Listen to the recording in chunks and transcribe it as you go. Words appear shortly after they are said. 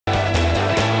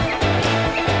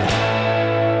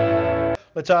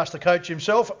let's ask the coach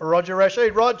himself, Roger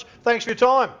Rasheed. Rog, thanks for your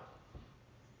time.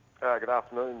 Good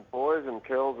afternoon, boys, and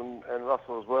Kells and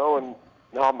Russell as well. And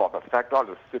no, I'm not a fact. I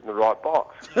just sit in the right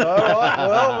box. All right.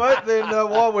 Well, mate, then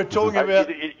while we're talking about...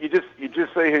 You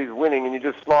just see who's winning and you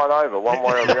just slide over one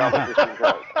way or the other, just in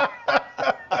case.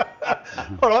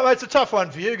 All right, mate, it's a tough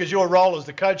one for you because your role as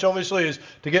the coach, obviously, is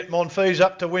to get Monfils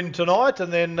up to win tonight.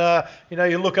 And then,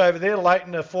 you look over there,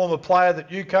 Leighton, a former player that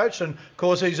you coached, and, of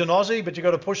course, he's an Aussie, but you've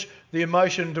got to push the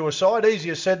emotion to a side.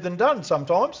 Easier said than done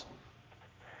sometimes.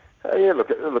 Yeah, look,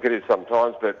 it is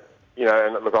sometimes, but...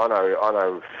 and look, I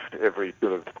know every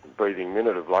sort of breathing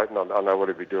minute of Leighton. I know what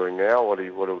he'll be doing now, what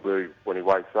he'll do when he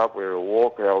wakes up, where he'll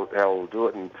walk, how he'll do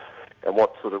it, and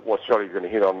what shot he's going to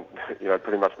hit on,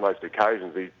 pretty much most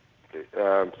occasions.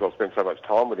 So I've spent so much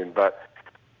time with him, but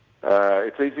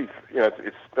it's easy.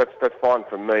 That's fine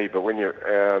for me. But when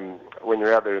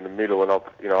you're out there in the middle, and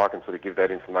I can sort of give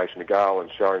that information to Gale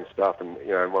and show him stuff, and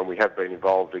when we have been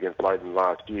involved against Leighton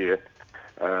last year,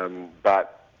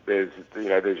 but. There's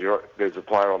a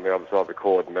player on the other side of the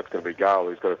court, and that's going to be Gale,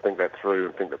 who's got to think that through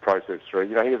and think the process through.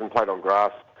 He hasn't played on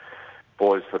grass,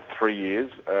 boys, for 3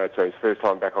 years. So his first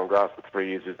time back on grass for 3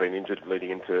 years. Has been injured leading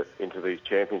into these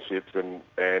championships, and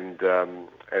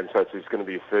so it's going to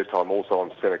be his first time also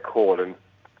on centre court, and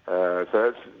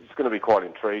so it's going to be quite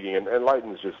intriguing. And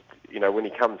Leighton's just, when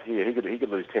he comes here, he could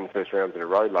lose 10 first rounds in a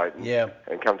row, Leighton,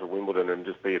 and come to Wimbledon and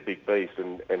just be a big beast.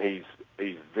 And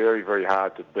he's very, very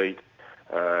hard to beat.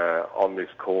 On this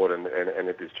court and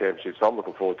at this championship. So I'm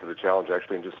looking forward to the challenge,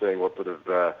 actually, and just seeing what sort of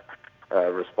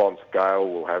response Gale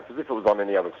will have. Because if it was on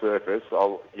any other surface, I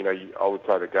would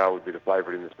say that Gale would be the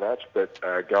favourite in this match, but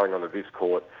going onto this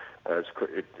court,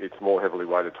 it's more heavily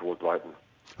weighted towards Leighton.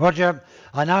 Roger,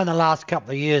 I know in the last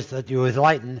couple of years that you were with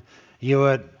Leighton, you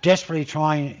were desperately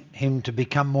trying him to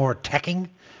become more attacking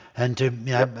and to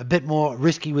a bit more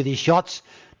risky with his shots.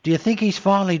 Do you think he's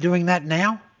finally doing that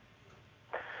now?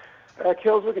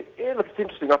 Kells, look, it's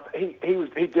interesting.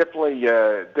 He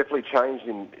definitely changed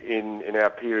in our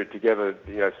period together.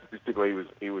 Statistically,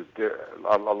 he was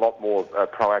a lot more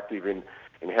proactive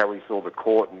in how he saw the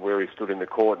court and where he stood in the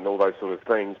court and all those sort of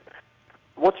things.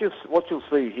 What you'll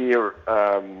see here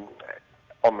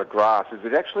on the grass is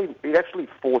it actually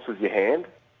forces your hand.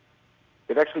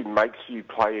 It actually makes you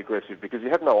play aggressive because you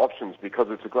have no options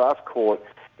because it's a grass court.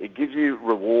 It gives you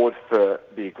reward for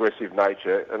the aggressive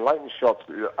nature, and Leighton's shots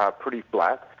are pretty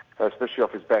flat, especially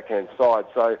off his backhand side.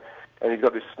 So, and he's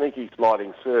got this sneaky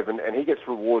sliding serve, and he gets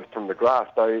reward from the grass.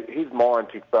 So his mind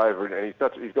ticks over, and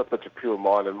he's got such a pure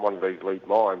mind and one of these elite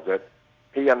minds that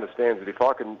he understands that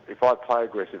if I play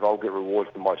aggressive, I'll get reward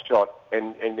for my shot,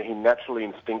 and he naturally,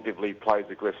 instinctively plays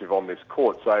aggressive on this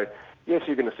court. So yes,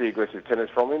 you're going to see aggressive tennis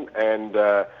from him, and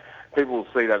people will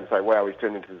see that and say, wow, he's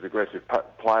turned into this aggressive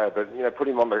player, but put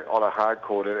him on a hard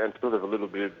court and sort of a little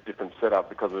bit of different setup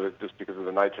because of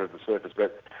the nature of the surface.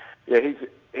 But yeah,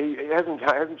 he hasn't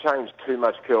changed too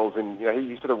much, Kells, and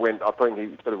he sort of went. I think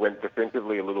he sort of went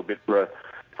defensively a little bit for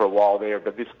a while there,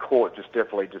 but this court just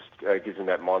definitely gives him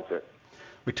that mindset.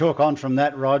 We talk on from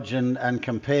that, Rog, and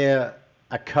compare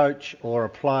a coach or a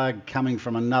player coming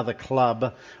from another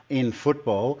club in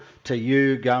football to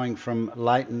you going from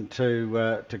Leighton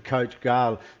to Coach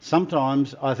Gale.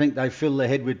 Sometimes I think they fill their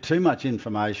head with too much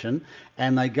information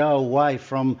and they go away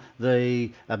from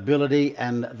the ability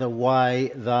and the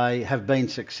way they have been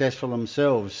successful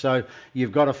themselves. So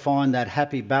you've got to find that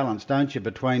happy balance, don't you,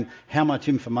 between how much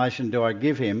information do I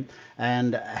give him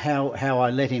and how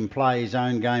I let him play his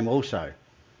own game also.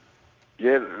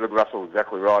 Yeah, look, Russell's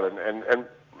exactly right, and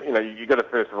you got to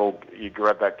first of all you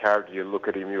grab that character, you look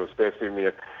at him, you assess him,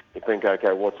 you think,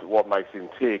 okay, what makes him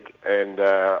tick, and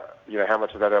how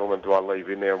much of that element do I leave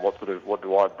in there, and what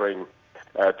do I bring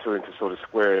to him to sort of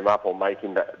square him up or make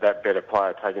him that better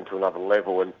player, take him to another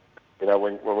level. And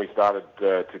when we started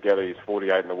together, he's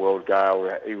 48 in the world,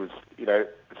 Gale. He was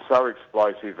so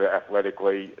explosive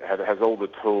athletically, has all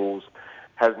the tools.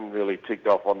 Hasn't really ticked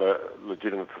off on the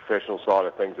legitimate professional side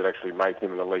of things that actually make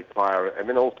him an elite player. And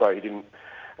then also he didn't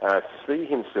see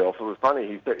himself. It was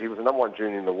funny. He was the number one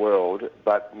junior in the world,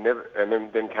 but never. And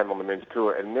then came on the men's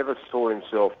tour and never saw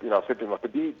himself. I said to him,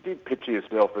 do you picture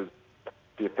yourself as?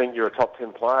 Do you think you're a top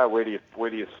 10 player? Where do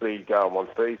you see Gale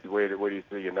Monfils? Where do you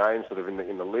see your name sort of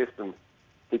in the list? And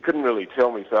he couldn't really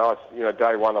tell me. So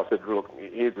day one I said, look,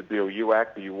 here's the deal. You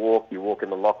act, you walk in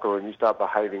the locker room, you start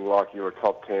behaving like you're a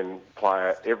top 10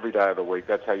 player every day of the week.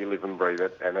 That's how you live and breathe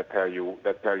it, and that's how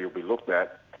you'll be looked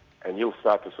at. And you'll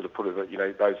start to sort of put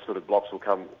it, those sort of blocks will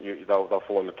come, they'll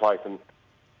fall into place. And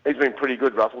he's been pretty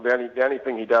good, Russell. The only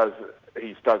thing he does,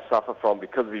 he does suffer from,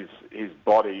 because of his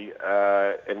body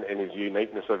and his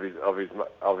uniqueness of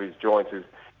his joints, is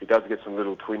he does get some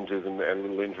little twinges and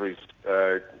little injuries,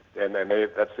 and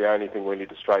that's the only thing we need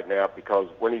to straighten out, because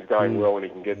when he's going well and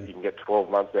you can get 12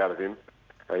 months out of him,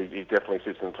 he definitely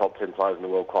sits in the top 10 players in the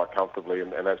world quite comfortably,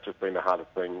 and that's just been the hardest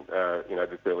thing,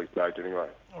 this early stage anyway.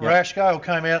 Yep. Rash Gale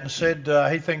came out and said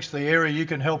he thinks the area you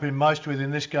can help him most with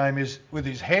in this game is with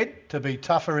his head, to be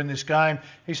tougher in this game.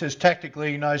 He says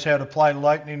tactically he knows how to play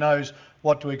Leighton, he knows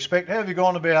what to expect. How have you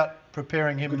gone about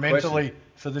preparing him mentally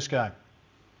for this game?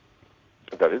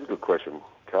 That is a good question,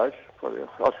 Coach.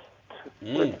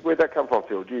 Where'd that come from,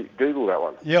 Phil? Did you Google that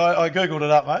one? Yeah, I Googled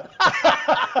it up, mate.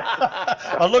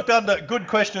 I looked under good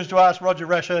questions to ask Roger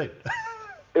Rasheed.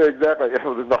 Yeah, exactly.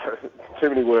 There's not too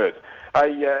many words. My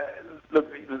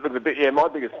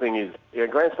biggest thing is,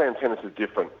 Grand Slam tennis is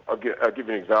different. I'll give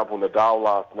you an example. Nadal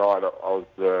last night, I was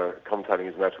commentating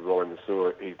his match with Roland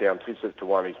Masur. He's down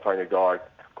 2-1. He's playing a guy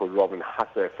called Robin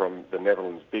Hasse from the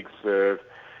Netherlands. Big serve,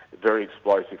 very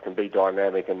explosive, can be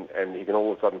dynamic, and he can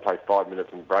all of a sudden play 5 minutes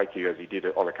and break you, as he did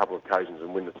on a couple of occasions,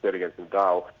 and win the set against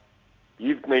Nadal.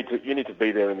 You need to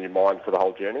be there in your mind for the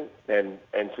whole journey, and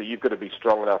so you've got to be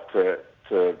strong enough to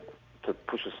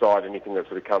push aside anything that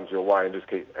sort of comes your way, and just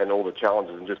and all the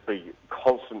challenges, and just be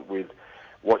constant with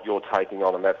what you're taking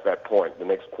on, and that's that point, the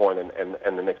next point,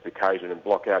 and the next occasion, and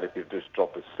block out if you've just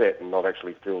dropped a set and not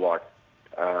actually feel like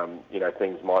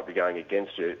things might be going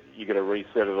against you. You've got to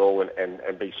reset it all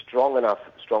and be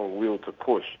strong-willed to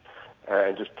push,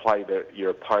 and just play your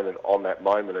opponent on that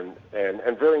moment,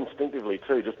 and very instinctively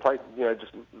too. Just play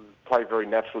very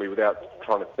naturally without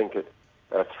trying to think it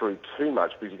through too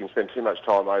much, because you can spend too much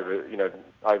time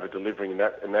over delivering in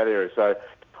that area. So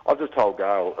I've just told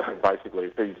Gale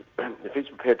basically, if he's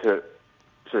prepared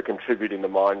to contribute in the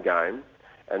mind game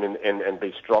and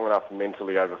be strong enough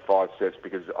mentally over 5 sets,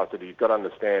 because I said you've got to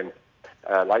understand,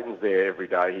 Leighton's there every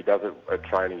day. He does it at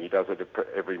training. He does it at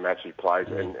every match he plays,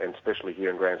 and especially here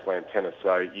in Grand Slam tennis.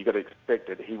 So you've got to expect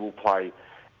that he will play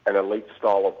an elite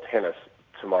style of tennis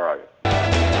tomorrow.